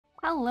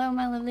Hello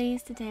my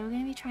lovelies, today we're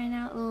going to be trying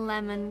out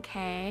lemon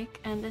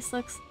cake and this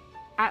looks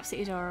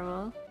absolutely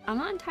adorable. I'm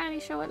not entirely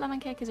sure what lemon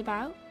cake is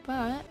about,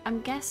 but I'm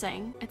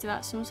guessing it's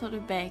about some sort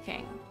of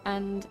baking,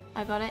 and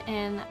I got it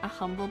in a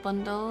humble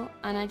bundle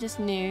and I just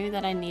knew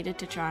that I needed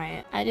to try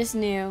it. I just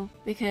knew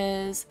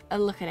because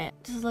look at it,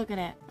 just look at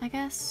it. I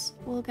guess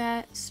we'll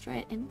get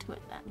straight into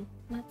it then.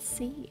 Let's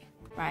see.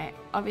 Right,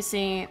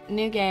 obviously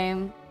new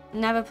game,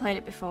 never played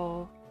it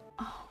before.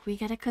 Oh, we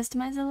get to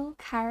customize a little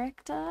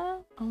character.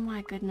 Oh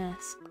my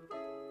goodness.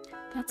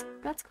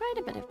 That's quite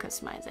a bit of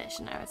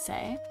customization, I would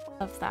say.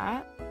 Love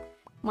that.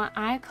 My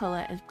eye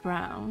color is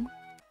brown.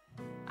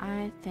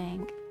 I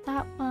think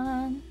that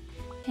one.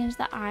 Change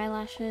the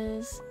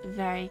eyelashes.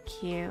 Very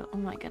cute. Oh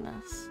my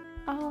goodness.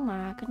 Oh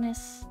my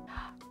goodness.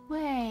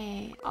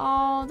 Wait.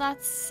 Oh,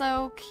 that's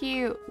so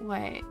cute.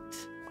 Wait.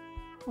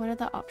 What are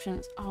the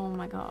options? Oh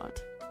my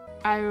god.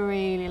 I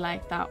really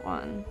like that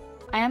one.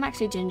 I am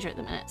actually ginger at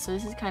the minute, so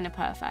this is kind of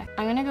perfect.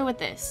 I'm gonna go with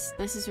this.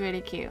 This is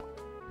really cute.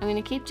 I'm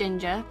gonna keep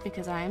ginger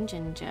because I am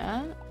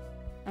ginger.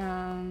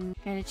 I'm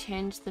gonna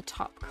change the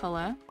top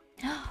color.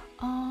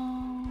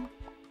 Oh,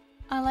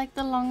 I like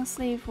the long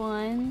sleeve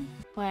one.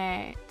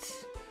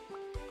 Wait.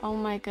 Oh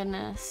my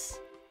goodness.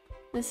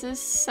 This is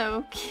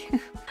so cute.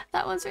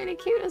 That one's really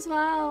cute as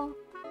well.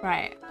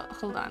 Right,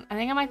 hold on. I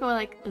think I might go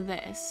like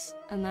this.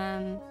 And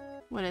then,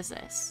 what is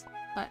this?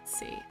 Let's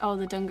see. Oh,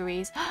 the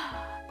dungarees.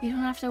 You don't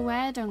have to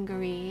wear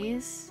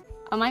dungarees.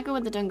 I might go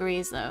with the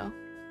dungarees though.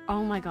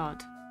 Oh my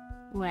god.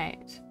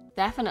 Wait.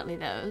 Definitely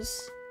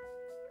those.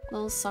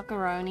 Little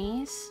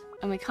socceronis.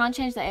 And we can't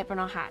change the apron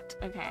or hat.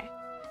 Okay.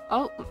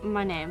 Oh,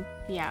 my name.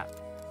 Yeah.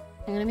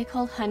 I'm gonna be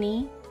called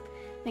Honey.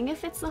 I think it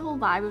fits the whole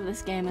vibe of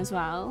this game as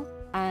well.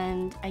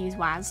 And I use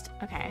WASD.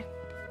 Okay.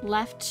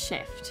 Left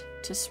shift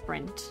to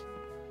sprint.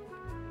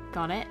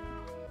 Got it.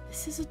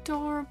 This is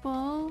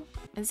adorable.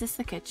 Is this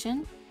the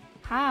kitchen?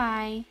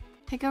 Hi.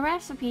 Pick a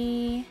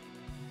recipe.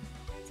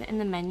 Is it in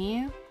the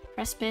menu?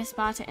 Press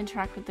spacebar to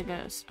interact with the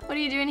ghost. What are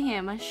you doing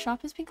here? My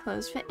shop has been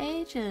closed for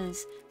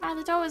ages. Ah,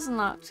 the door isn't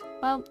locked.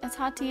 Well, it's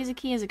hard to use a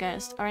key as a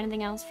ghost, or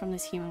anything else from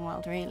this human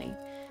world, really.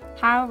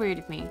 How rude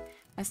of me.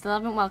 I still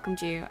haven't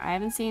welcomed you. I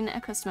haven't seen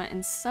a customer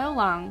in so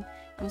long.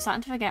 I'm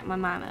starting to forget my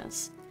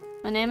manners.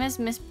 My name is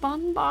Miss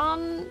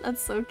Bonbon.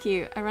 That's so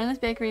cute. I ran this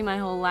bakery my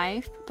whole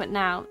life, but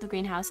now the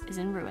greenhouse is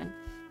in ruin.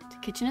 The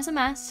kitchen is a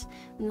mess,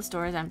 and the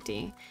store is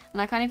empty.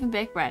 And I can't even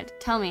bake bread.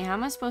 Tell me, how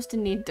am I supposed to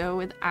knead dough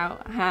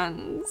without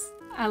hands?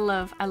 I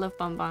love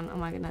Bonbon. Oh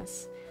my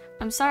goodness.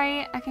 I'm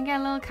sorry, I can get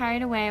a little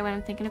carried away when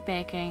I'm thinking of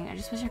baking. I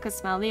just wish I could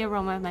smell the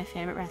aroma of my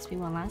favorite recipe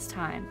one last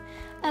time.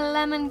 A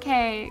lemon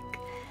cake!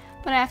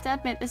 But I have to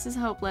admit, this is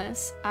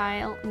hopeless.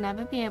 I'll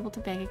never be able to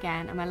bake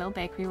again, and my little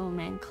bakery will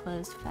remain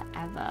closed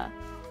forever.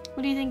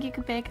 What do you think, you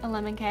could bake a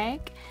lemon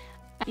cake?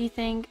 You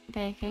think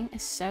baking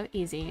is so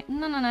easy.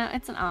 No,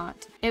 it's an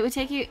art. It would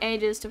take you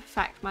ages to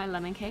perfect my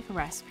lemon cake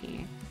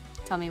recipe.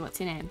 Tell me, what's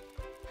your name?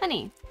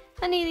 Honey.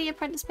 Honey the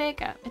Apprentice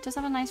Baker. It does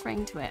have a nice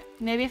ring to it.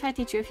 Maybe if I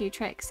teach you a few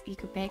tricks, you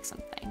could bake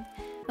something.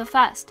 But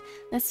first,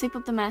 let's sweep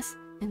up the mess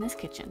in this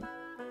kitchen.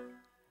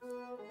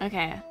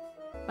 Okay,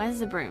 where's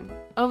the broom?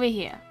 Over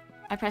here.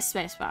 I press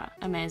spacebar.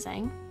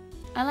 Amazing.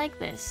 I like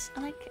this.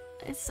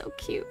 It's so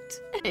cute.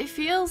 It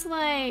feels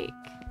like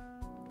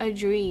a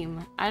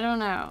dream. I don't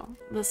know.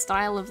 The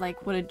style of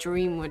like what a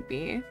dream would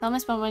be. Tell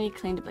Miss Bonbon you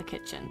cleaned up the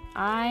kitchen.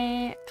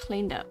 I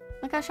cleaned up.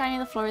 Look how shiny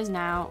the floor is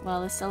now.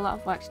 Well, there's still a lot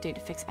of work to do to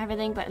fix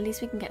everything, but at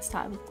least we can get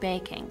started with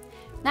baking.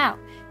 Now,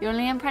 you're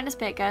only an apprentice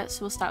baker,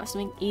 so we'll start with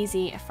something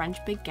easy, a French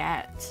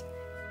baguette.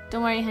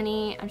 Don't worry,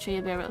 honey. I'm sure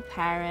you'll be able to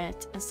prepare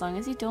it, as long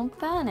as you don't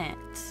burn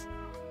it.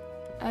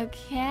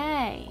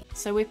 Okay.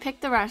 So we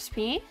picked the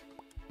recipe.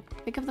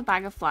 Pick up the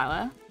bag of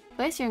flour.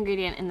 Place your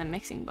ingredient in the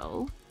mixing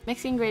bowl.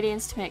 Mix the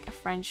ingredients to make a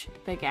French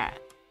baguette.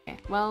 Okay,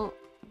 well,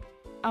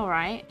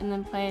 alright, and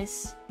then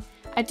place...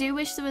 I do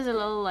wish there was a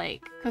little,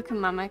 like, Cook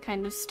and Mama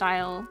kind of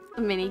style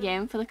mini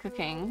game for the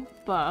cooking,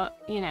 but,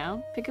 you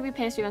know, pick up your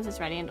pastry once it's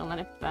ready and don't let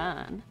it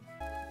burn.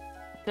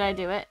 Did I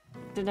do it?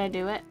 Did I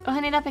do it? Oh,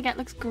 honey, that baguette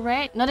looks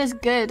great. Not as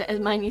good as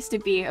mine used to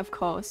be, of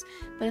course,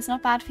 but it's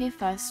not bad for your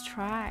first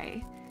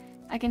try.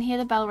 I can hear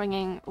the bell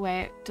ringing.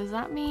 Wait, does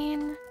that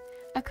mean...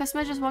 A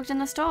customer just walked in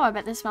the store. I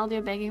bet they smelled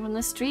your baking from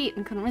the street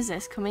and couldn't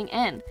resist coming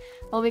in.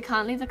 Well, we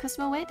can't leave the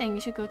customer waiting.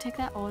 You should go take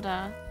their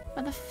order.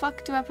 Where the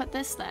fuck do I put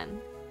this then?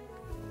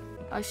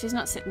 Oh, she's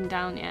not sitting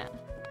down yet.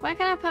 Where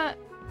can I put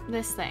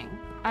this thing?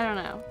 I don't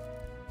know.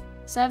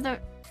 Serve the...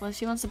 Well,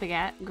 she wants a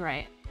baguette.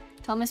 Great.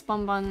 Tell Miss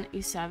Bonbon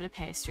you served a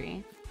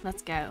pastry.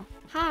 Let's go.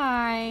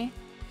 Hi.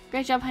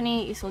 Great job,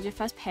 honey. You sold your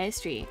first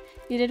pastry.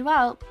 You did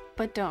well,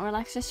 but don't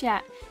relax just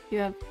yet. You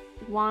have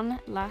one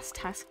last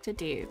task to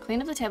do.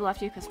 Clean up the table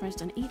after your customer is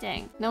done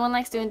eating. No one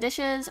likes doing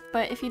dishes,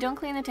 but if you don't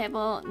clean the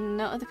table,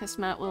 no other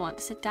customer will want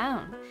to sit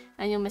down,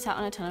 and you'll miss out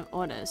on a ton of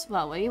orders.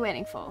 Well, what are you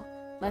waiting for?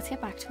 Let's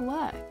get back to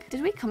work.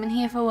 Did we come in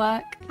here for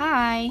work?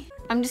 Hi.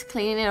 I'm just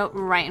cleaning it up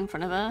right in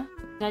front of her.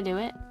 Did I do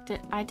it?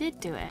 I did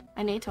do it.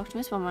 I need to talk to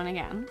Miss Bonbon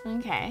again.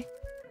 Okay.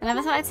 I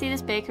never thought I'd see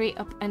this bakery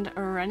up and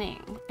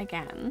running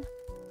again.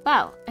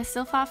 Well, it's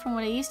still far from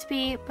what it used to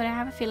be, but I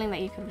have a feeling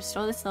that you could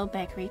restore this little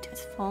bakery to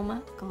its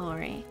former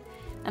glory.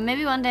 And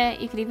maybe one day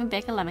you could even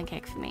bake a lemon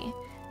cake for me.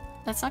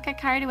 Let's not get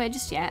carried away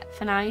just yet.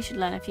 For now, you should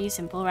learn a few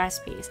simple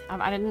recipes.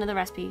 I've added another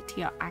recipe to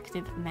your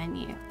active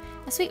menu.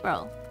 A sweet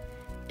roll.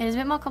 It is a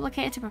bit more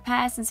complicated to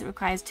prepare since it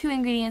requires 2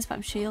 ingredients, but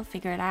I'm sure you'll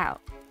figure it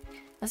out.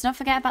 Let's not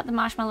forget about the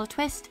marshmallow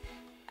twist.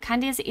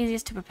 Candy is the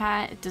easiest to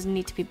prepare, it doesn't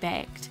need to be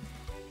baked.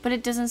 But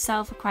it doesn't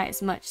sell for quite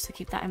as much, so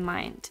keep that in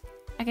mind.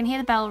 I can hear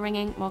the bell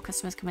ringing, more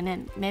customers coming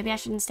in. Maybe I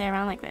shouldn't stay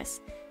around like this.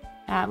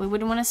 We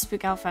wouldn't want to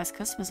spook our first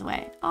customers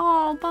away.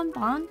 Oh, Bon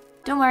Bon.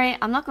 Don't worry,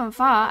 I'm not going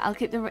far. I'll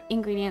keep the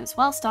ingredients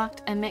well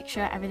stocked and make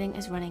sure everything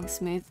is running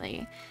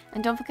smoothly.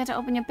 And don't forget to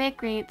open your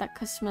bakery that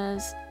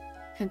customers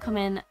can come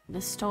in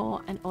the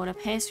store and order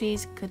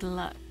pastries. Good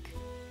luck.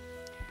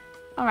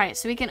 Alright,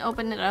 so we can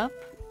open it up.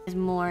 It's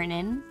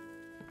morning.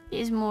 It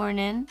is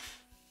morning.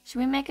 Should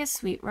we make a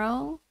sweet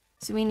roll?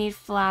 So we need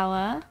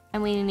flour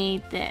and we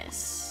need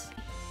this.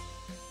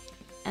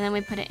 And then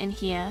we put it in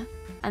here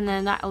and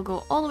then that'll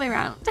go all the way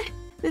around.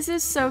 This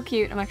is so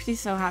cute. I'm actually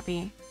so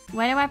happy.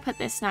 Where do I put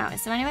this now?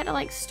 Is there any way to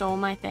like store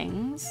my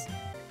things?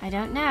 I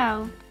don't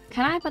know.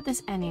 Can I put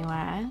this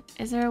anywhere?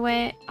 Is there a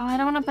way? Oh, I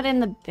don't want to put it in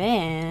the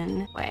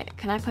bin. Wait,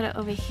 can I put it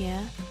over here?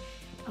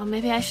 Oh,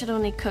 maybe I should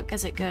only cook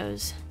as it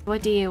goes.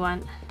 What do you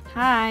want?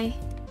 Hi.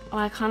 Oh,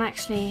 I can't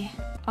actually.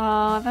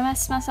 Oh, have I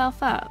messed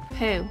myself up?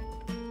 Who?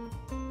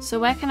 So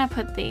where can I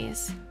put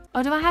these?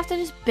 Oh, do I have to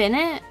just bin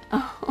it?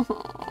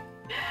 Oh.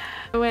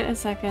 Wait a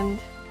second.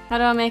 How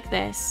do I make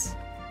this?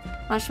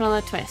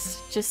 Marshmallow twist.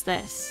 Just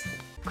this.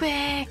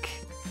 Quick!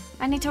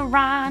 I need to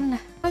run!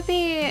 I would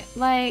be,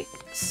 like,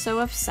 so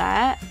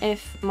upset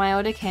if my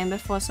order came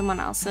before someone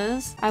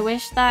else's. I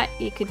wish that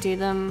you could do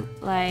them,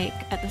 like,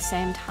 at the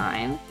same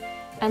time.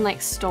 And,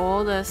 like,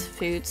 store the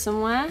food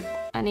somewhere.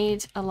 I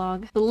need a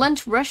log. The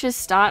lunch rush is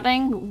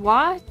starting?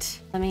 What?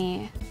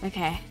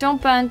 Okay.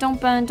 Don't burn, don't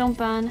burn, don't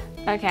burn.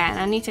 Okay, and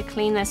I need to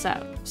clean this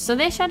up. So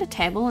they shared a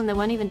table and they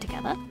weren't even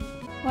together?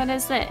 What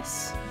is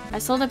this? I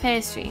sold a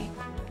pastry.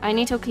 I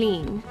need to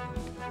clean.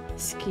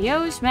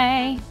 Excuse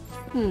me.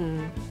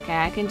 Okay,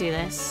 I can do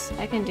this.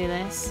 I can do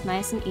this.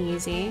 Nice and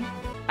easy.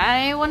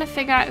 I want to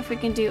figure out if we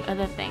can do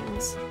other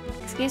things.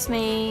 Excuse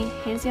me.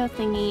 Here's your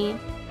thingy.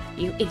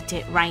 You eat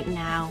it right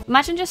now.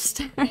 Imagine just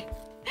staring.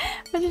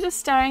 Imagine just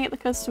staring at the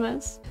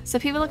customers. So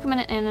people are coming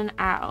in and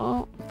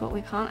out, but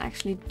we can't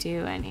actually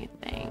do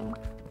anything.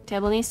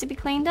 Table needs to be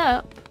cleaned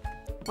up.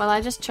 Well, I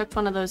just chucked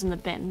one of those in the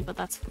bin, but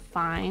that's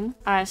fine,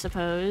 I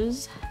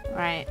suppose.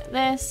 Right,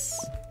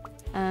 this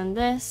and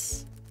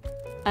this.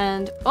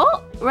 And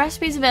oh,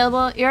 recipes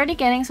available. You're already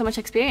getting so much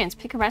experience.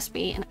 Pick a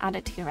recipe and add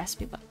it to your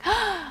recipe book.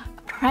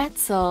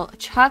 Pretzel,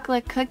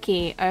 chocolate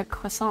cookie, or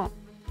croissant.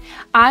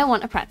 I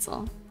want a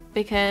pretzel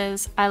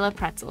because I love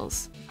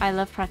pretzels. I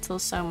love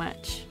pretzels so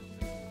much.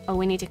 Oh,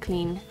 we need to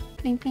clean.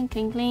 Clean, clean,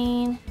 clean,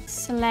 clean.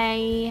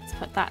 Slay. Let's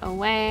put that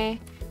away.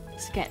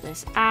 Let's get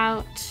this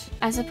out.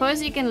 I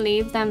suppose you can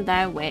leave them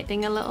there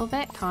waiting a little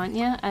bit, can't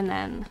you? And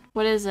then,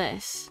 what is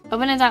this?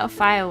 Oven is out of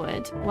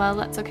firewood. Well,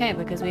 that's okay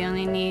because we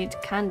only need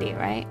candy,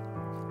 right?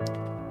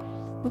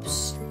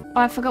 Oops.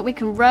 Oh, I forgot we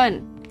can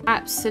run.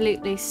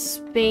 Absolutely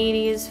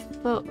speedy as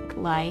fuck,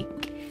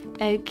 like.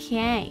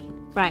 Okay.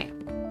 Right.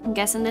 I'm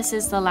guessing this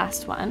is the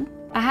last one.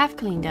 I have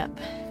cleaned up.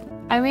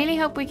 I really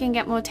hope we can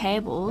get more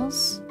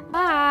tables.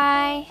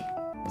 Bye.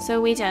 So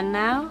are we done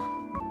now?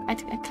 I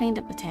cleaned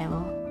up the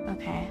table.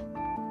 Okay.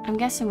 I'm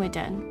guessing we're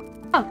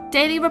done. Oh,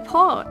 daily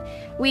report.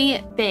 We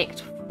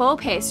baked 4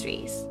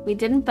 pastries. We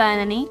didn't burn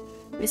any.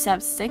 We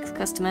served 6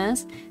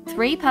 customers.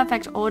 3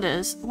 perfect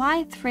orders.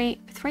 Why 3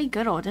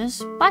 good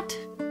orders? What?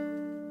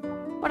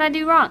 What'd I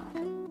do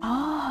wrong?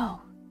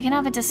 Oh, you can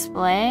have a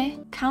display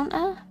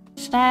counter?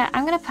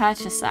 I'm gonna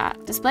purchase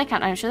that. Display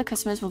counter, I'm sure the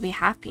customers will be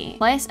happy.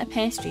 Place a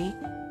pastry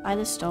by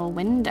the store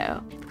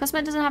window. If the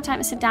customer doesn't have time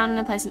to sit down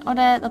and place an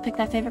order, they'll pick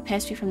their favorite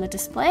pastry from the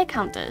display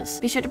counters.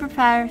 Be sure to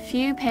prepare a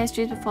few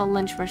pastries before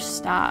lunch rush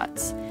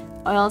starts,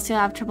 or else you'll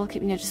have trouble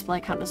keeping your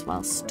display counters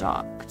well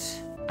stocked.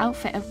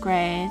 Outfit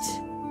upgrade.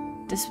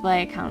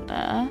 Display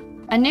counter.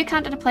 A new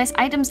counter to place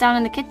items down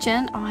in the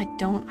kitchen. Oh, I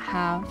don't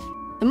have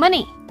the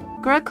money.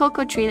 Grow a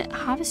cocoa tree that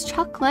harvests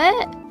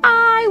chocolate.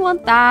 I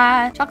want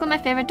that. Chocolate my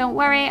favorite. Don't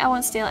worry, I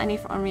won't steal any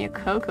from your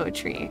cocoa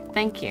tree.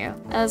 Thank you.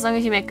 As long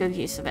as you make good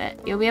use of it.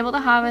 You'll be able to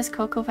harvest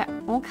cocoa for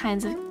all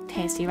kinds of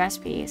tasty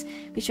recipes.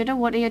 Be sure to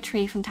water your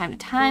tree from time to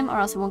time or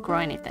else it won't grow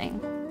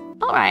anything.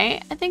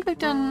 Alright, I think we've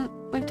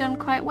done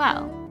quite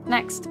well.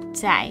 Next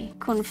day.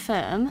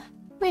 Confirm.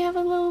 We have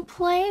a little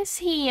place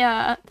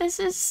here.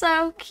 This is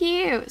so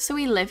cute. So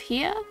we live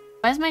here?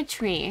 Where's my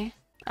tree?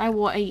 I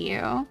water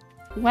you.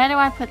 Where do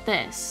I put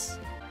this?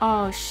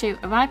 Oh shoot,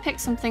 have I picked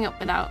something up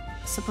without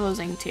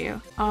supposing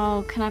to?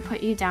 Oh, can I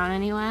put you down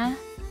anywhere?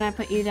 Can I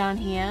put you down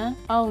here?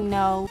 Oh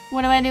no.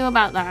 What do I do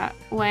about that?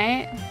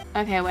 Wait.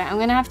 Okay, wait, I'm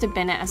gonna have to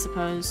bin it, I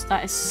suppose.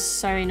 That is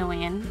so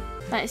annoying.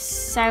 That is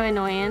so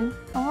annoying.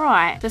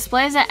 Alright,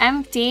 displays are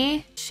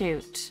empty.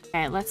 Shoot.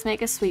 Okay, let's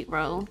make a sweet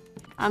roll.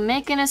 I'm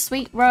making a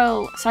sweet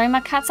roll. Sorry, my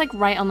cat's like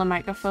right on the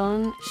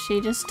microphone. She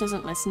just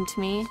doesn't listen to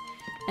me.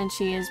 and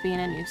she is being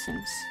a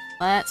nuisance.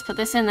 Let's put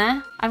this in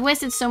there. I've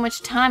wasted so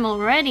much time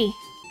already.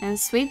 And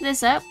sweep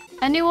this up.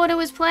 A new order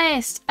was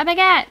placed. A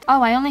baguette.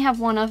 Oh, I only have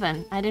one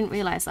oven. I didn't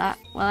realize that.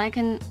 Well, I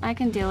can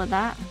deal with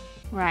that.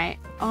 Right.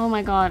 Oh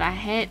my god, I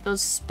hate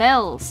those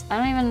spills. I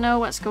don't even know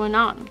what's going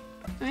on.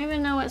 I don't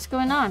even know what's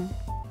going on.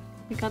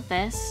 We got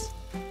this.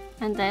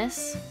 And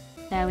this.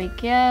 There we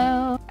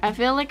go. I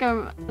feel like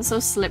I'm so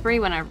slippery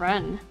when I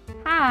run.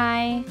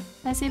 Hi.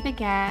 Let's see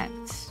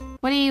baguette.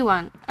 What do you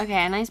want?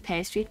 Okay, a nice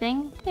pastry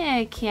thing.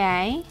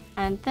 Okay.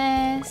 And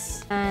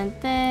this. And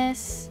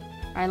this.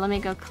 Alright, let me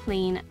go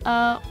clean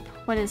up.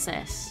 What is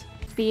this?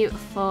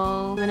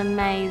 Beautiful. Doing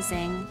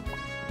amazing.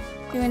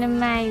 Doing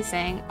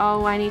amazing.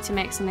 Oh, I need to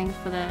make something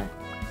for the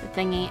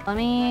thingy. Let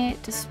me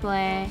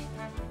display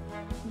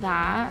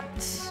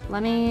that.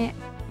 Let me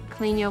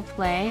clean your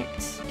plate.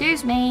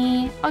 Excuse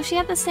me. Oh, she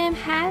had the same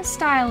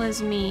hairstyle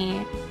as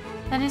me.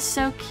 That is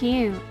so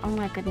cute. Oh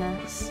my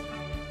goodness.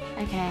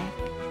 Okay.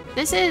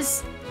 This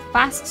is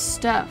fast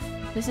stuff.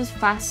 This is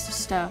fast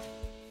stuff.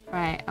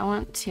 Right, I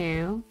want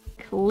to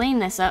clean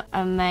this up.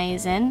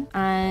 Amazing.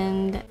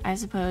 And I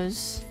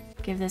suppose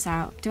give this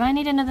out. Do I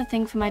need another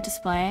thing for my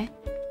display?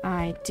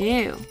 I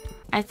do.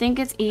 I think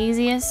it's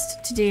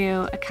easiest to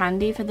do a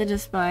candy for the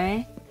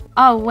display.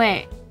 Oh,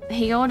 wait.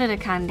 He ordered a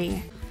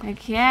candy.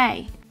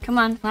 Okay. Come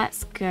on.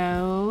 Let's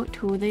go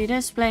to the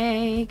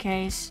display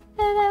case.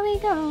 There we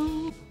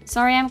go.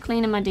 Sorry, I'm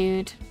cleaning, my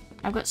dude.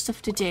 I've got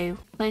stuff to do.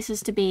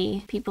 Places to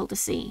be. People to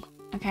see.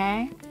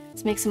 Okay?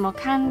 Let's make some more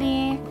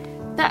candy.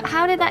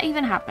 How did that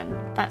even happen?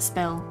 That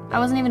spill. I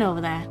wasn't even over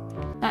there.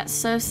 That's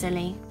so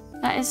silly.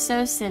 That is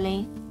so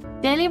silly.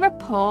 Daily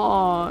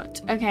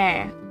report.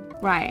 Okay.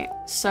 Right.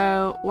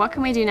 So what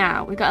can we do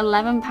now? We've got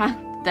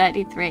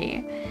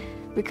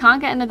 £11.33. We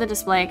can't get another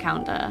display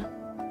counter.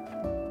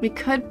 We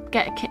could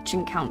get a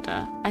kitchen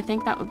counter. I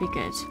think that would be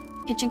good.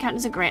 Kitchen counter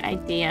is a great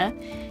idea.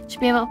 Should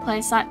be able to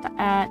place that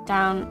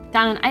down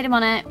an item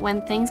on it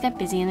when things get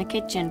busy in the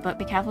kitchen, but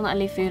be careful not to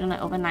leave food on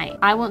it overnight.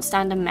 I won't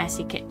stand a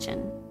messy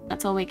kitchen.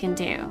 That's all we can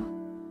do.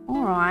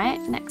 Alright,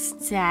 next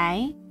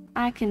day.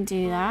 I can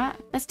do that.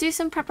 Let's do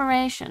some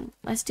preparation.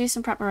 Let's do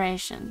some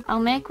preparation. I'll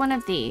make one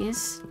of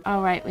these.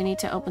 Oh, right, we need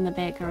to open the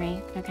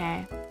bakery.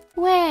 Okay.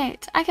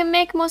 Wait, I can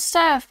make more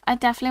stuff. I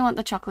definitely want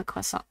the chocolate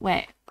croissant.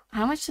 Wait,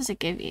 how much does it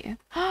give you?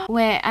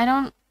 Wait, I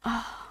don't...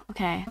 Oh,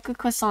 okay. Chocolate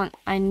croissant.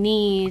 I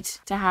need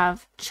to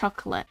have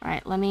chocolate.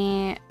 Right, let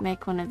me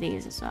make one of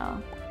these as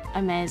well.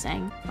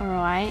 Amazing.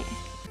 Alright.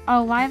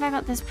 Oh, why have I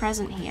got this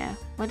present here?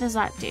 What does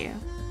that do?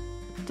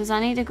 Does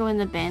that need to go in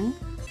the bin?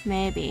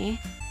 Maybe.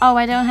 Oh,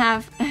 I don't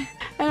have... I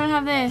don't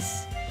have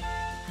this.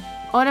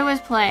 Order was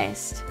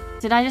placed.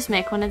 Did I just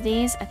make one of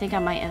these? I think I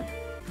might have.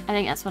 I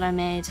think that's what I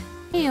made.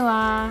 Here you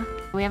are.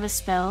 We have a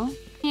spill.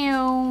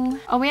 Ew.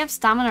 Oh, we have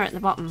stamina at the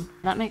bottom.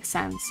 That makes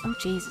sense. Oh,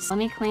 Jesus. Let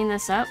me clean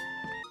this up.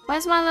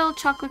 Where's my little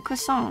chocolate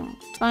croissant?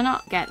 Do I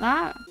not get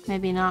that?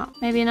 Maybe not.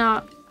 Maybe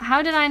not.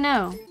 How did I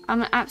know?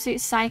 I'm an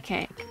absolute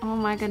psychic. Oh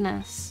my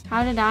goodness.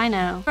 How did I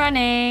know?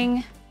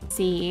 Running.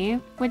 See?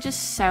 We're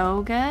just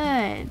so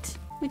good.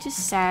 We're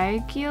just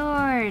so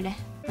good.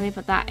 Let me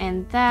put that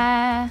in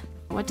there.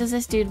 What does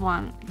this dude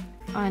want?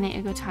 Oh, I need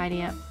to go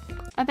tidy up.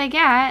 A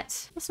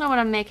baguette? That's not what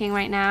I'm making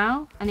right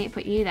now. I need to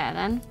put you there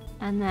then.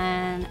 And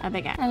then a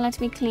baguette. And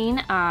let me clean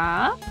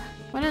up.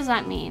 What does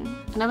that mean?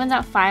 An oven's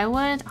out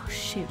firewood? Oh,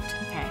 shoot.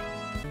 Okay.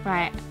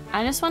 Right.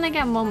 I just want to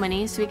get more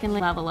money so we can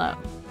level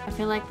up. I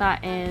feel like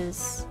that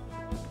is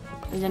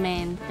the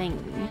main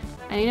thing.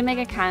 I need to make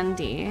a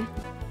candy.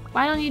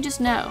 Why don't you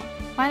just know?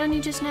 Why don't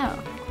you just know?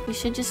 You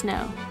should just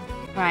know.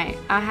 Right,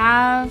 I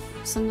have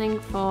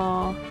something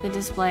for the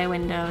display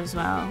window as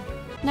well.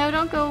 No,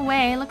 don't go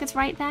away. Look, it's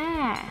right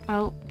there.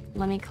 Oh,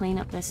 let me clean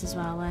up this as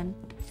well then.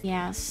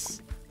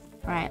 Yes.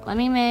 Right, let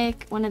me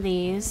make one of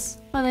these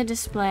for the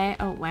display.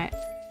 Oh, wait.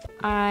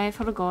 I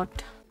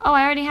forgot. Oh,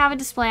 I already have a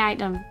display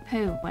item.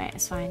 Pooh, wait,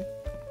 it's fine.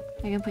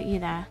 I can put you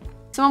there.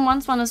 Someone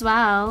wants one as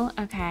well.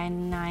 Okay,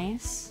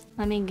 nice.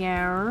 Let me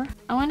go.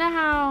 I wonder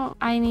how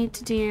I need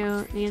to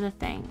do the other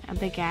thing. A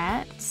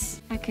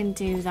baguette. I can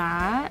do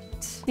that.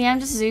 See,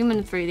 I'm just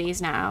zooming through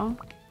these now.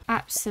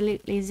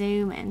 Absolutely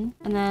zooming.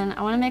 And then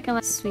I want to make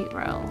a sweet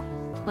roll.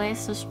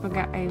 Place the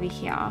spaghetti over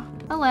here.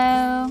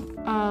 Hello.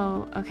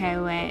 Oh, okay,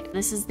 wait.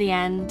 This is the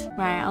end.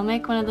 Right, I'll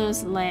make one of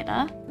those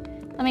later.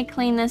 Let me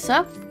clean this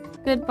up.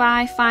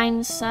 Goodbye,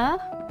 fine sir.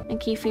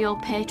 Thank you for your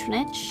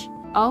patronage.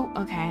 Oh,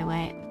 okay,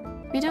 wait.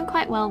 We're doing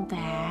quite well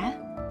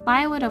there.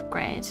 Firewood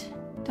upgrade.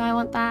 Do I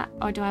want that,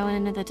 or do I want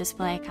another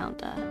display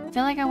counter? I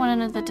feel like I want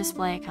another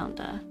display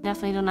counter.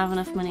 Definitely don't have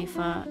enough money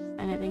for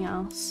anything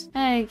else.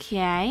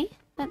 Okay,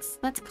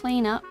 let's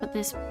clean up. Put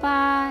this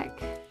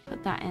back.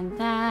 Put that in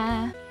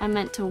there. I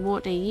meant to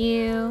water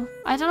you.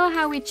 I don't know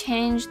how we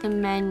change the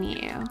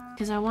menu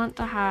because I want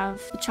to have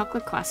the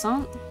chocolate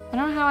croissant. I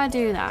don't know how I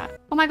do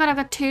that. Oh my god, I've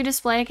got 2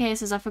 display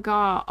cases. I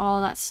forgot.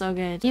 Oh, that's so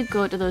good. You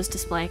go to those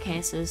display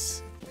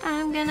cases.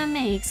 I'm gonna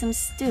make some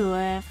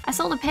stuff. I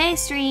sold a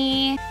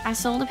pastry. I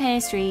sold a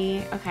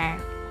pastry. Okay.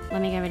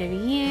 Let me get rid of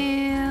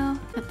you.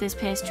 Put this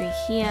pastry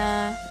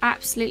here.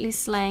 Absolutely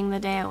slaying the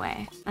day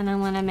away. And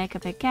I'm gonna make a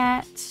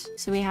baguette.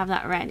 So we have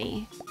that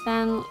ready.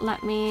 Then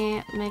let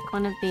me make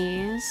one of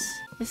these.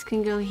 This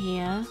can go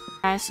here.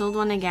 I sold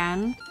one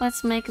again.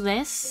 Let's make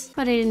this.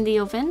 Put it in the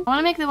oven. I want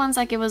to make the ones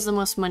that give us the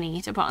most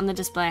money to put on the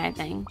display, I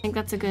think. I think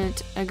that's a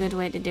good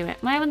way to do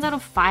it. My oven's out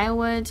of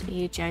firewood. Are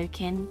you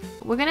joking?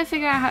 We're going to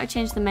figure out how to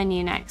change the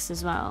menu next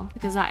as well,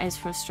 because that is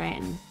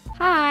frustrating.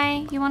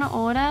 Hi, you want to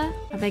order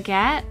a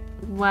baguette?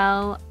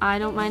 Well, I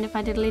don't mind if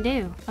I diddly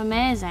do.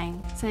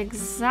 Amazing. It's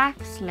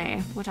exactly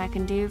what I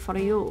can do for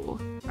you.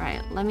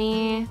 Right, let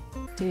me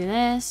do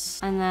this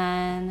and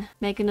then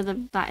make another.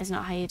 That is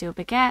not how you do a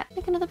baguette.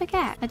 Make another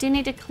baguette. I do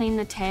need to clean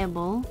the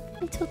table.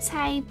 Little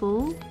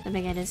table. The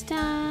baguette is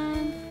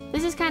done.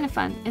 This is kind of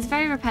fun. It's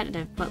very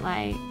repetitive, but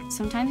like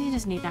sometimes you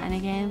just need that in a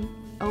game.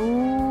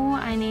 Oh,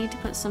 I need to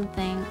put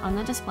something on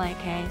the display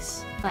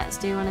case. Let's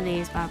do one of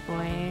these bad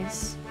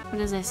boys. What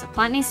is this? A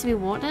plant needs to be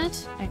watered?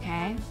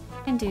 Okay,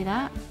 I can do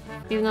that.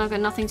 Even though I've got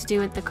nothing to do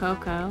with the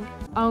cocoa.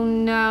 Oh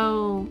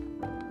no,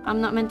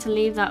 I'm not meant to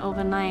leave that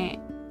overnight.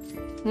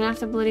 I'm gonna have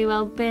to bloody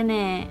well bin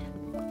it.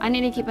 I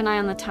need to keep an eye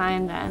on the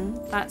time then.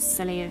 That's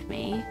silly of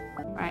me.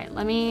 Right,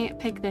 let me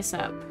pick this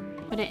up.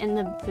 Put it in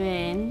the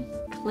bin.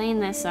 Clean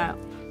this up.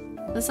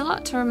 There's a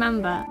lot to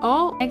remember.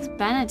 Oh, eggs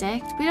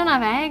Benedict. We don't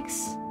have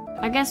eggs.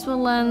 I guess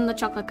we'll learn the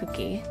chocolate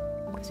cookie.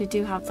 Because we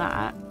do have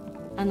that.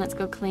 And let's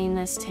go clean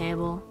this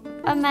table.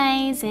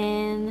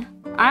 Amazing.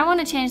 I want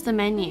to change the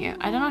menu.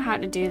 I don't know how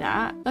to do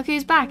that. Look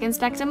who's back.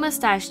 Inspector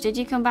Mustache. Did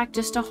you come back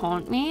just to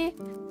haunt me?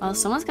 Well,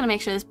 someone's gonna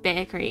make sure this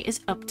bakery is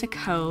up to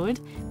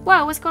code.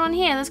 Wow, what's going on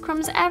here? There's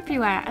crumbs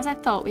everywhere. As I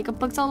thought, we got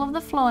bugs all over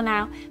the floor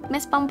now.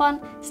 Miss Bonbon,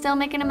 still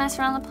making a mess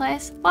around the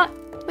place? What?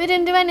 We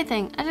didn't do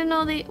anything. I don't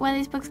know where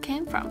these bugs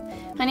came from.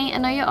 Honey, I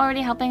know you're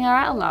already helping her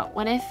out a lot.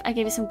 What if I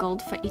give you some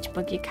gold for each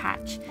bug you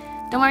catch?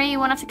 Don't worry, you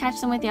won't have to catch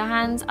them with your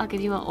hands. I'll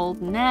give you an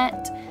old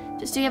net.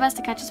 Just do your best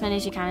to catch as many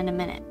as you can in a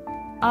minute.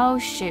 Oh,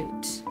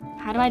 shoot.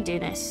 How do I do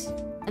this?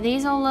 Are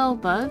these all little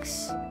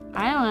bugs?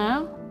 I don't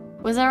know.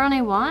 Was there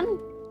only one?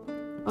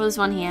 Oh, there's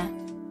one here.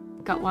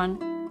 Got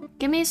one.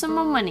 Give me some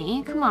more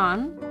money. Come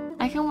on.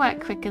 I can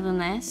work quicker than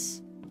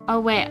this.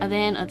 Oh, wait. Are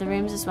they in other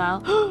rooms as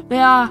well? They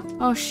are.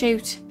 Oh,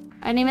 shoot.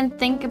 I didn't even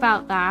think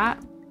about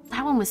that.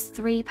 That one was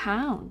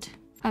 £3.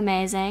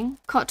 Amazing.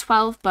 Caught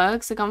 12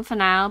 bugs. They're gone for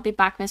now. Be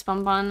back, Miss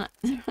Bonbon.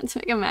 To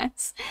make a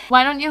mess.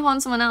 Why don't you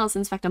haunt someone else,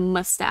 Inspector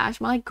Mustache?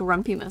 More like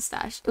Grumpy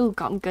Mustache. Ooh,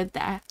 got him good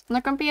there. I'm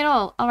not grumpy at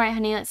all. All right,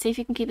 honey, let's see if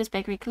you can keep this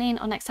bakery clean,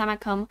 or next time I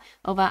come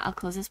over, I'll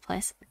close this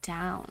place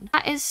down.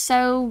 That is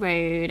so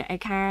rude,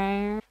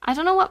 okay? I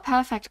don't know what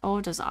perfect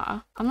orders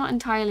are. I'm not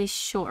entirely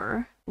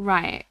sure.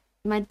 Right,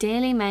 my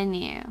daily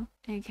menu.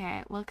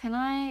 Okay, well, can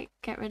I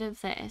get rid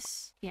of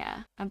this?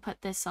 Yeah, and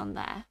put this on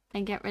there.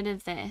 And get rid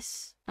of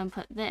this and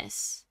put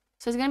this.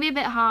 So it's gonna be a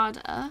bit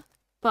harder,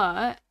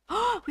 but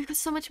oh, we've got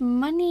so much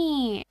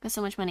money. Got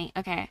so much money.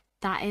 Okay,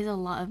 that is a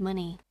lot of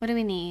money. What do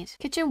we need?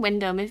 Kitchen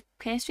window. Move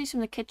pastries from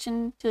the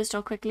kitchen to the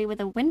store quickly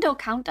with a window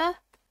counter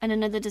and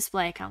another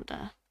display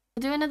counter.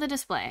 We'll do another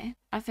display.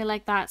 I feel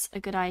like that's a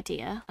good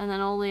idea. And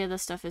then all the other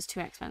stuff is too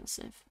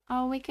expensive.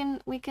 Oh, we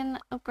can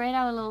upgrade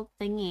our little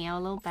thingy,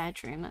 our little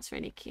bedroom. That's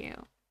really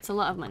cute. It's a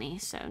lot of money,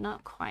 so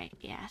not quite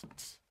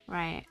yet.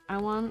 Right, I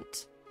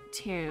want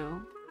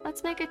to...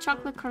 Let's make a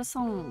chocolate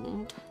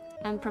croissant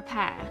and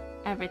prepare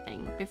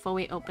everything before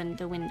we open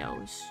the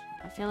windows.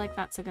 I feel like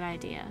that's a good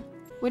idea.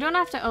 We don't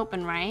have to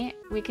open, right?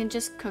 We can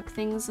just cook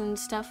things and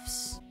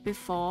stuffs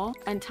before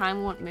and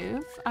time won't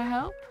move, I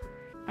hope.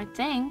 I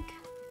think.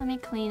 Let me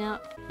clean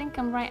up. I think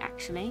I'm right,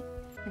 actually.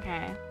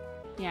 Okay.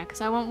 Yeah, because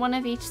I want one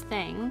of each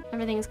thing.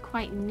 Everything's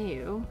quite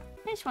new.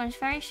 This one's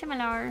very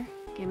similar.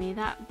 Give me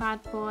that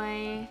bad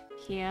boy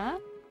here.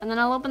 And then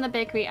I'll open the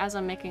bakery as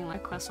I'm making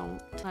like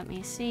croissant. Let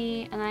me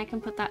see. And then I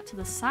can put that to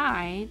the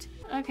side.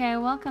 Okay,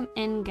 welcome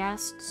in,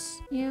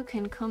 guests. You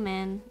can come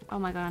in. Oh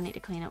my god, I need to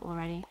clean up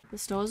already. The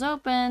store's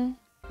open.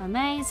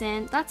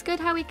 Amazing. That's good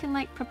how we can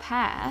like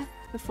prepare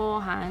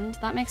beforehand.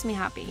 That makes me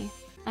happy.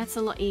 That's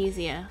a lot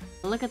easier.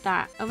 Look at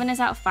that. Oven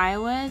is out of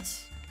firewood.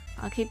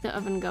 I'll keep the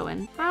oven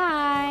going.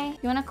 Hi.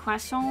 You want a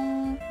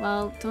croissant?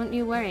 Well, don't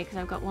you worry because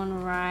I've got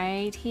one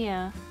right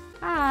here.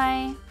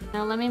 Hi.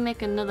 Now let me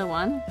make another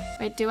one.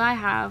 Wait, do I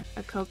have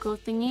a cocoa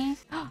thingy?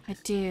 Oh, I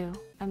do.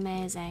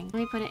 Amazing. Let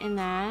me put it in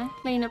there.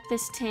 Clean up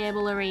this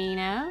table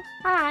arena.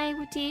 Hi,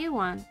 what do you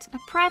want? A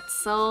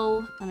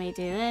pretzel. Let me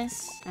do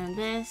this and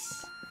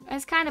this.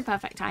 It's kind of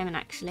perfect timing,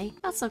 actually.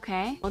 That's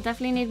okay. We'll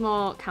definitely need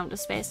more counter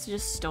space to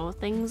just store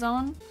things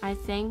on, I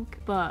think.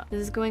 But this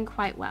is going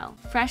quite well.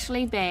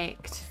 Freshly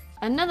baked.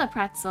 Another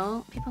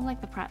pretzel. People like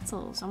the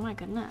pretzels. Oh my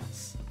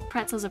goodness.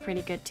 Pretzels are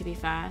pretty good, to be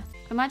fair.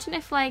 Imagine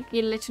if like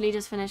you literally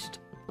just finished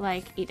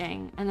like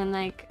eating and then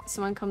like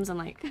someone comes and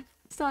like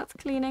starts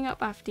cleaning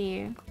up after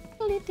you.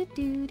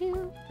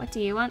 What do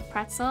you want?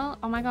 Pretzel?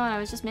 Oh my god, I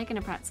was just making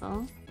a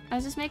pretzel. Do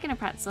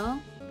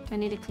I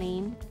need to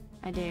clean?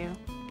 I do.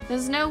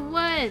 There's no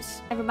wood.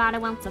 Everybody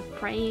wants a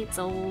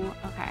pretzel.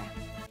 Okay.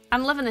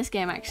 I'm loving this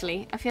game,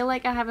 actually. I feel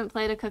like I haven't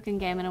played a cooking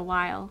game in a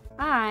while.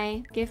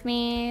 Hi, give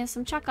me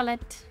some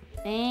chocolate.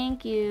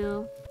 Thank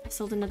you. I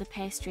sold another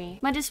pastry.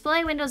 My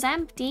display window's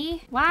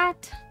empty.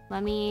 What?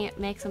 Let me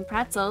make some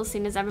pretzels,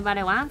 seeing as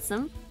everybody wants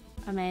them.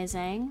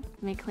 Amazing.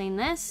 Let me clean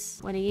this.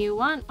 What do you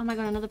want? Oh my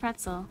god, another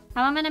pretzel.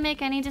 How am I gonna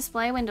make any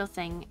display window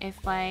thing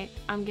if, like,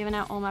 I'm giving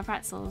out all my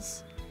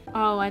pretzels?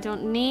 Oh, I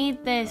don't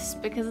need this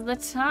because of the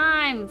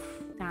time.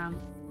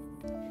 Damn.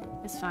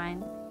 It's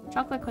fine.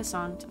 Chocolate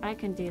croissant. I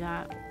can do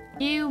that.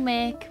 You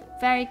make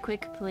very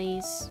quick,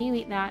 please. You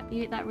eat that.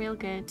 You eat that real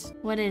good.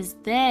 What is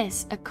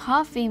this? A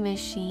coffee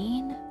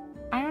machine?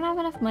 I don't have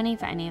enough money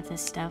for any of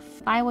this stuff.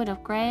 Firewood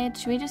upgrade.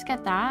 Should we just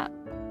get that?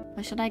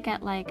 Or should I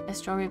get, like, a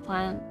strawberry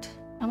plant?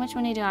 How much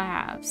money do I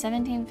have?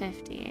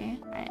 1750.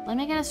 Right, let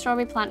me get a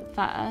strawberry plant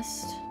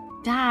first.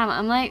 Damn,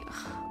 I'm like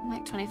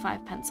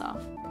 25 pence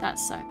off. That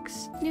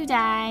sucks. New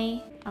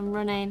day. I'm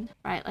running.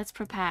 Right, let's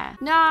prepare.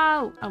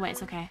 No! Oh wait,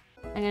 it's okay.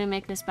 I'm gonna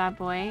make this bad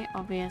boy,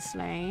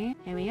 obviously.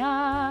 Here we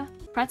are.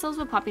 Pretzels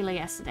were popular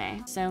yesterday,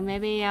 so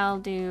maybe I'll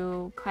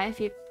do quite a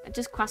few,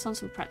 just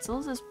croissants and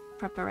pretzels as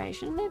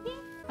preparation, maybe?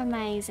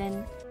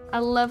 Amazing. I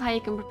love how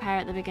you can prepare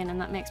at the beginning.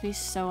 That makes me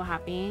so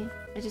happy.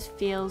 It just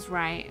feels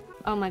right.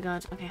 Oh my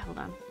god. Okay, hold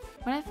on.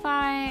 What if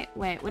I...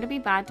 Wait, would it be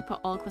bad to put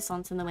all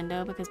croissants in the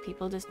window because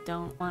people just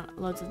don't want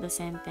loads of the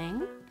same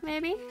thing?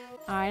 Maybe?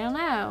 I don't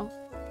know.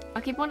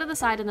 I'll keep one to the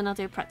side and then I'll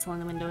do a pretzel in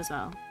the window as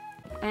well.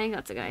 I think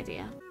that's a good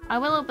idea. I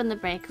will open the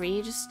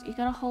bakery. You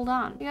gotta hold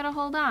on. You gotta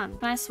hold on.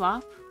 Can I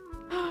swap?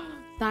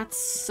 That's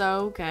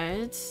so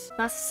good.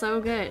 That's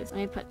so good. Let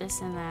me put this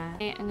in there.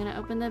 Okay, I'm gonna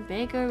open the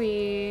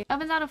bakery.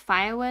 Oven's out of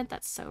firewood?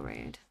 That's so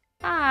rude.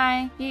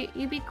 Hi.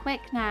 You be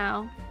quick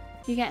now.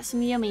 You get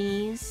some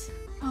yummies.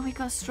 Oh, we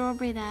got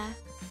strawberry there.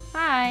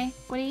 Hi.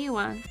 What do you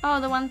want? Oh,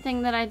 the one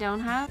thing that I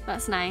don't have?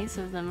 That's nice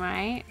of them,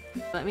 right?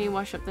 Let me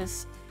wash up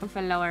this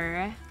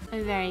flour.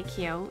 Very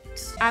cute.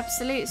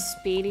 Absolute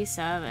speedy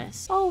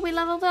service. Oh, we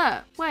leveled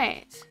up.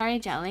 Wait. Sorry,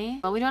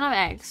 jelly. Well, we don't have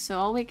eggs, so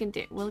all we can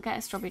do... We'll get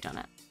a strawberry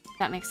donut.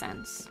 That makes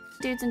sense.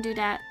 Dudes and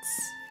dudettes.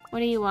 What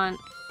do you want?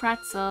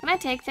 Pretzel. Can I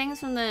take things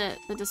from the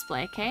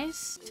display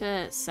case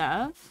to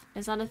serve?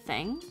 Is that a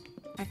thing?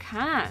 I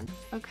can.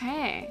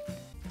 Okay.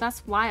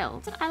 That's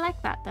wild. I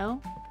like that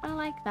though. I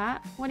like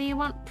that. What do you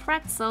want?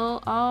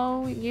 Pretzel.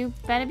 Oh, you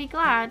better be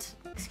glad.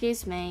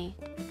 Excuse me.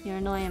 You're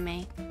annoying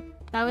me.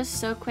 That was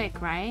so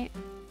quick, right?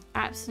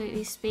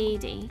 Absolutely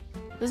speedy.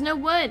 There's no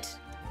wood.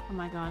 Oh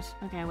my god.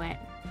 Okay, wait.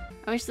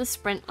 I wish the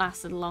sprint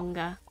lasted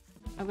longer.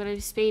 I've got to be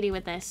speedy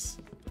with this.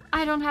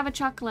 I don't have a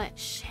chocolate.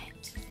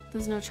 Shit.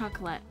 There's no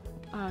chocolate.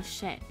 Oh,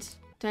 shit.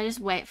 Do I just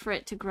wait for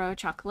it to grow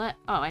chocolate?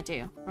 Oh, I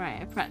do.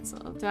 Right, a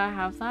pretzel. Do I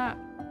have that?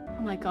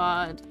 Oh my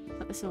god.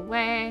 Put this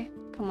away.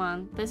 Come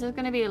on. This is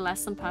going to be a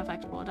less than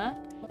perfect order.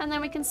 And then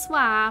we can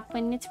swap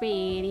when it's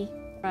ready.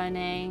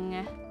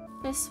 Running.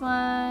 This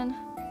one.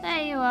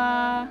 There you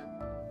are.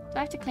 Do I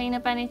have to clean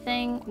up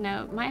anything?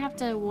 No. Might have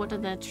to water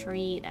the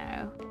tree,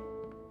 though.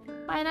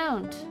 I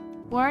don't.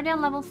 We're already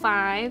on level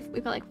 5.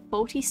 We've got like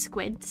 40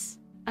 squids.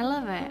 I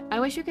love it. I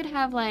wish we could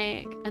have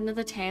like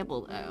another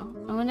table though.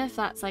 I wonder if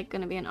that's like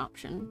gonna be an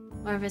option.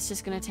 Or if it's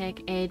just gonna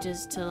take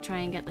ages to try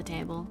and get the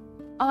table.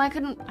 Oh, I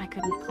couldn't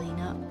clean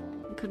up.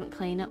 I couldn't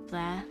clean up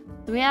there.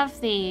 So we have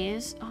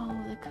these.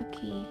 Oh, the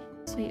cookie.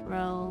 Sweet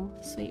roll,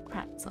 sweet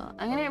pretzel.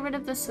 I'm gonna get rid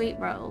of the sweet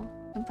roll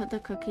and put the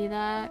cookie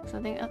there because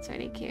I think that's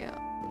really cute.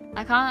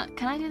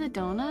 Can I do the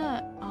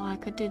donut? Oh, I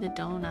could do the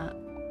donut.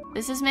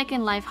 This is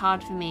making life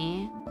hard for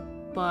me,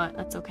 but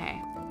that's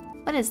okay.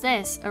 What is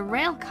this? A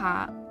rail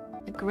cart.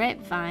 A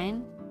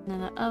grapevine,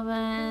 another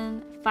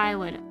oven,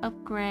 firewood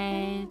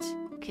upgrade,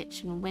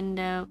 kitchen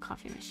window,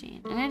 coffee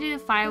machine. I'm gonna do the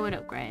firewood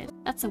upgrade.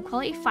 That's some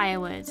quality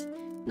firewood.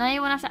 Now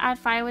you won't have to add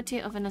firewood to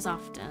your oven as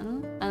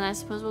often. And I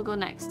suppose we'll go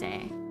next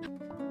day.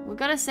 We've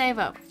got to save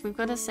up. We've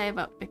got to save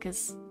up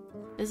because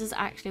this is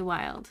actually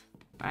wild.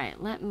 Right,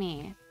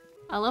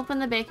 I'll open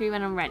the bakery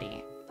when I'm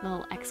ready.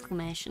 Little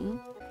exclamation.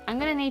 I'm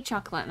gonna need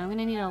chocolate and I'm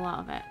gonna need a lot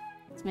of it.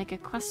 Let's make a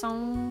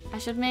croissant. I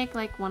should make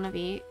like one of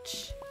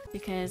each,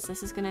 because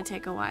this is gonna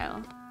take a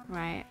while.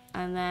 Right,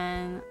 and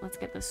then let's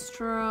get the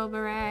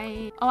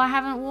strawberry. Oh, I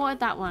haven't watered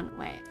that one.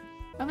 Wait,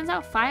 opens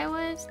out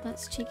firewood?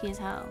 That's cheeky as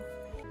hell.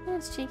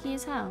 That's cheeky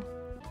as hell.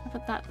 I'll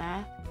put that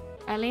there.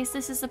 At least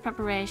this is the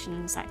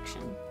preparation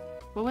section.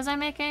 What was I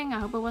making? I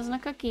hope it wasn't a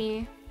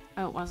cookie.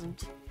 Oh, it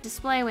wasn't.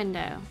 Display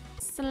window.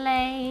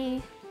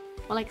 Sleigh.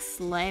 Or like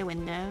sleigh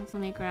window. Let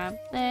me grab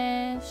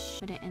this.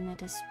 Put it in the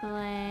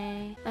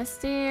display. Let's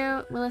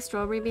do... Will a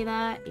strawberry be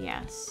there?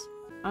 Yes.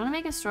 I want to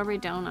make a strawberry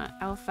donut.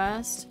 Our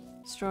first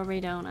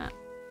strawberry donut.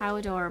 How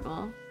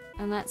adorable.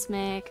 And let's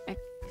make a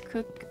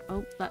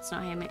Oh, that's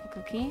not how you make a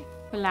cookie.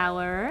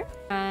 Flour.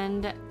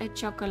 And a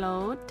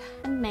chocolate.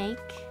 And make.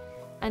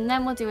 And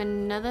then we'll do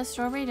another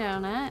strawberry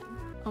donut.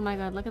 Oh my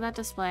god, look at that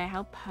display.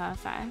 How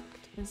perfect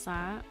is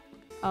that?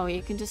 Oh,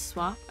 you can just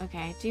swap.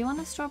 Okay. Do you want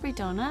a strawberry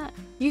donut?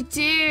 You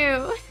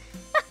do!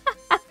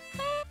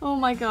 Oh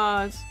my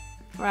god.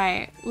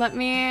 Right. Let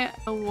me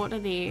water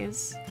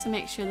these to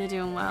make sure they're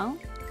doing well.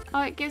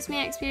 Oh, it gives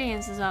me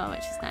experience as well, which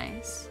is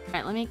nice.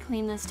 Right, let me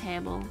clean this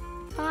table.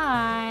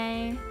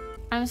 Bye.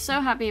 I'm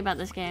so happy about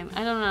this game.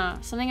 I don't know,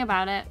 something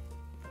about it.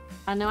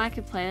 I know I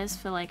could play this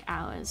for like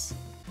hours.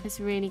 It's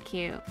really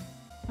cute.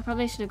 I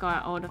probably should have got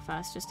out order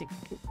first just to...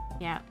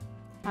 Yeah.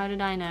 How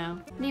did I know?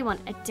 Do you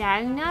want a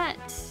donut?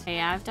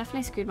 Yeah, I've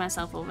definitely screwed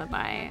myself over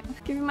by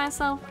giving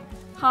myself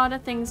harder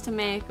things to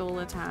make all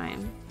the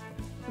time.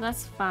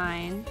 That's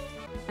fine.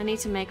 I need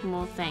to make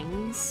more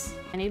things.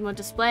 I need more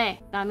display.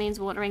 That means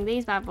watering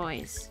these bad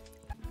boys.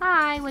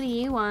 Hi, what do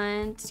you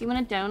want? Do you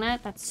want a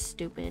donut? That's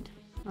stupid.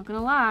 Not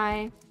gonna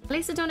lie. At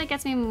least the donut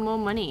gets me more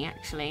money,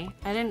 actually.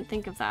 I didn't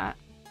think of that.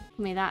 Give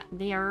me that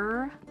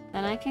there.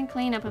 Then I can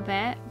clean up a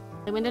bit.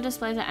 The window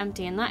displays are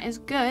empty, and that is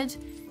good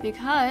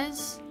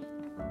because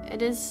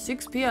it is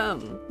 6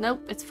 p.m.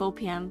 Nope, it's 4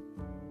 p.m.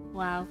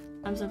 Wow,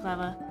 I'm so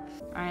clever.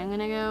 Alright, I'm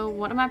gonna go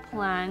water my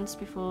plants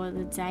before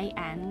the day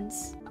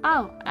ends.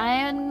 Oh,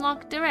 I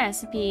unlocked a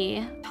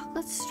recipe.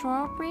 Chocolate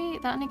strawberry?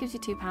 That only gives you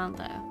 £2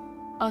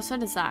 though. Oh, so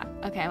does that.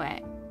 Okay,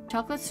 wait.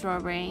 Chocolate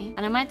strawberry.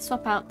 And I might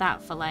swap out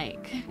that for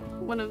like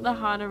one of the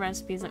harder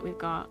recipes that we've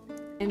got.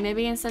 And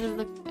maybe instead of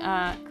the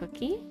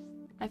cookie?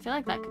 I feel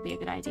like that could be a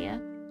good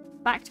idea.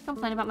 Back to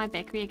complain about my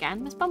bakery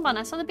again. Miss Bonbon,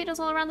 I saw the beetles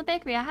all around the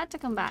bakery. I had to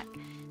come back.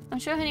 I'm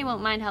sure Honey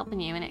won't mind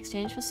helping you in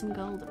exchange for some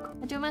gold.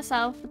 I do it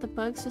myself, but the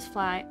bugs just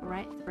fly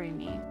right through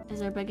me. Is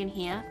there a bug in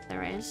here?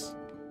 There is.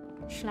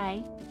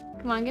 Schley.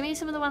 Come on, give me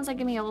some of the ones that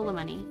give me all the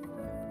money.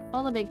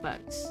 All the big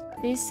bugs.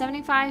 These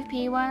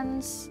 75p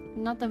ones,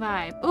 not the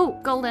vibe. Ooh,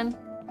 golden.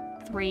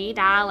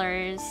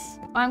 $3.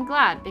 Oh, I'm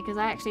glad because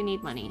I actually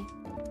need money.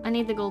 I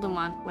need the golden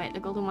one. Wait,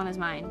 the golden one is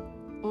mine.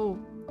 Ooh.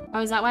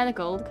 Oh, is that why the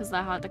gold? Because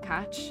they're hard to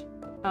catch?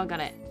 Oh, got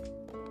it.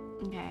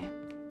 Okay.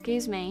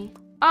 Excuse me.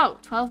 Oh,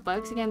 12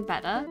 bugs, again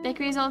better.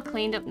 Bakery's all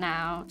cleaned up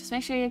now. Just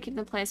make sure you keep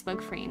the place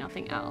bug free,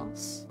 nothing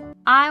else.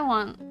 I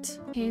want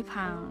 £2,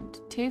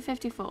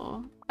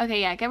 $2.54.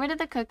 Okay, yeah, get rid of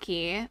the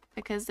cookie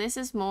because this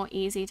is more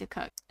easy to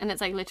cook. And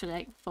it's like literally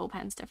like 4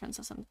 pence difference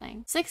or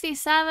something.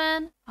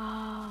 67.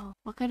 Oh,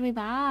 what could we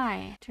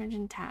buy?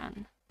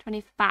 210.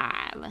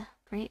 25.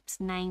 Grapes,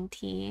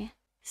 90.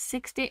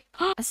 60.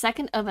 A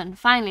second oven.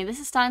 Finally, this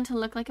is starting to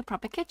look like a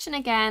proper kitchen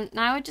again.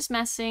 Now we're just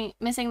missing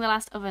the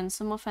last oven,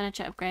 some more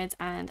furniture upgrades,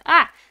 and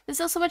there's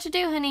still so much to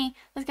do, honey.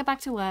 Let's get back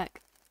to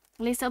work.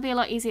 At least it'll be a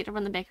lot easier to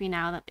run the bakery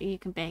now that you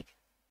can bake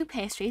 2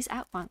 pastries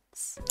at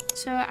once.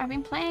 So I've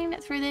been playing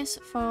through this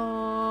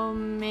for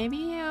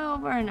maybe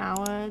over an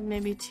hour,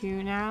 maybe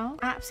 2 now.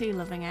 Absolutely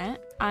loving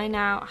it. I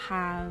now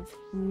have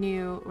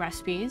new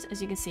recipes.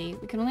 As you can see,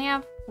 we can only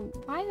have...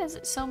 Why is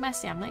it so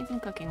messy? I'm not even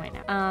cooking right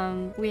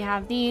now. We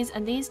have these,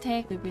 and these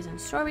take blueberries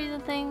and strawberries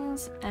and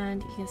things.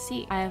 And you can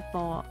see I have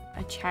bought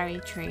a cherry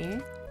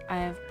tree. I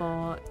have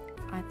bought...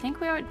 I think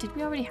did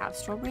we already have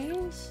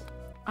strawberries?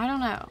 I don't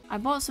know. I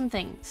bought some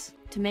things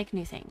to make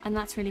new things, and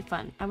that's really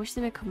fun. I wish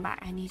they would come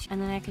back. I need you. And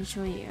then I can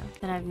show you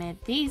that I've made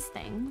these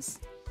things.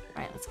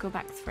 Right, let's go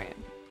back through.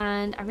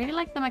 And I really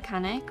like the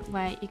mechanic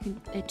where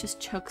it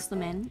just chucks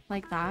them in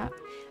like that.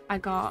 I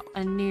got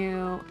a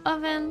new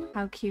oven.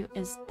 How cute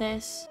is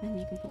this? And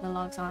you can put the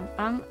logs on.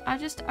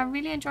 I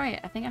really enjoy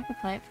it. I think I could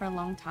play it for a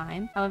long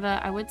time. However,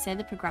 I would say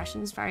the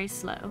progression is very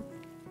slow.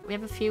 We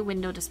have a few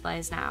window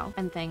displays now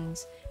and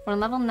things. We're on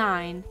level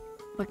 9,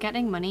 but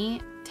getting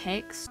money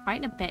takes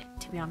quite a bit,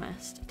 to be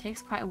honest. It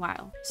takes quite a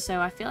while.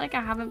 So I feel like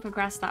I haven't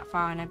progressed that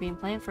far, and I've been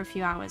playing for a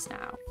few hours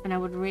now. And I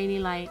would really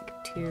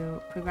like to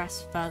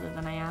progress further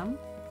than I am.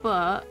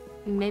 But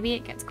maybe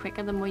it gets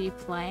quicker the more you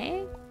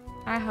play.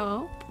 I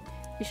hope.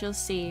 We shall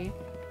see.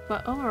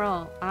 But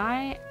overall,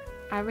 I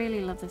really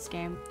love this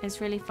game.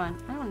 It's really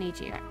fun. I don't need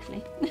you,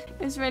 actually.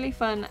 It's really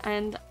fun,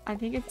 and I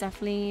think it's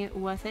definitely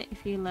worth it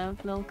if you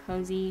love little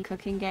cozy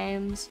cooking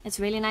games. It's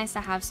really nice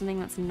to have something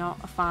that's not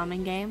a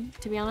farming game,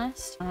 to be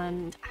honest,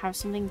 and have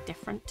something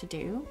different to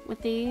do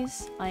with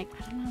these. Like,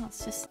 I don't know,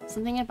 it's just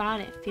something about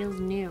it feels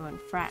new and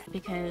fresh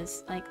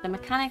because, like, the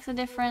mechanics are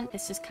different.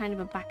 It's just kind of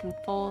a back and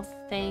forth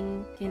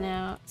thing, you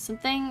know,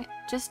 something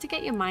just to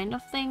get your mind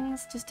off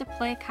things, just to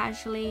play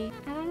casually.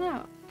 I don't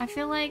know. I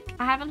feel like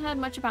I haven't heard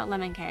much about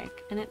lemoncake,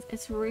 and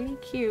it's really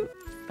cute,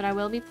 but I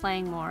will be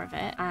playing more of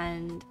it,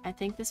 and I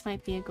think this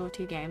might be a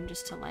go-to game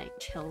just to like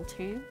chill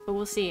to. But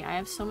we'll see. I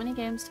have so many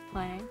games to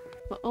play,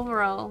 but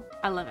overall,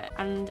 I love it.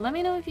 And let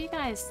me know if you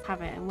guys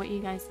have it and what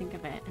you guys think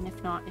of it, and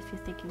if not, if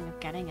you're thinking of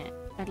getting it.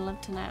 I'd love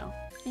to know.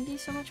 Thank you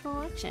so much for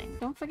watching.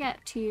 Don't forget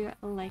to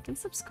like and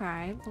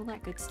subscribe, all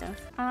that good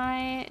stuff.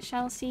 I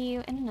shall see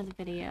you in another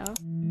video.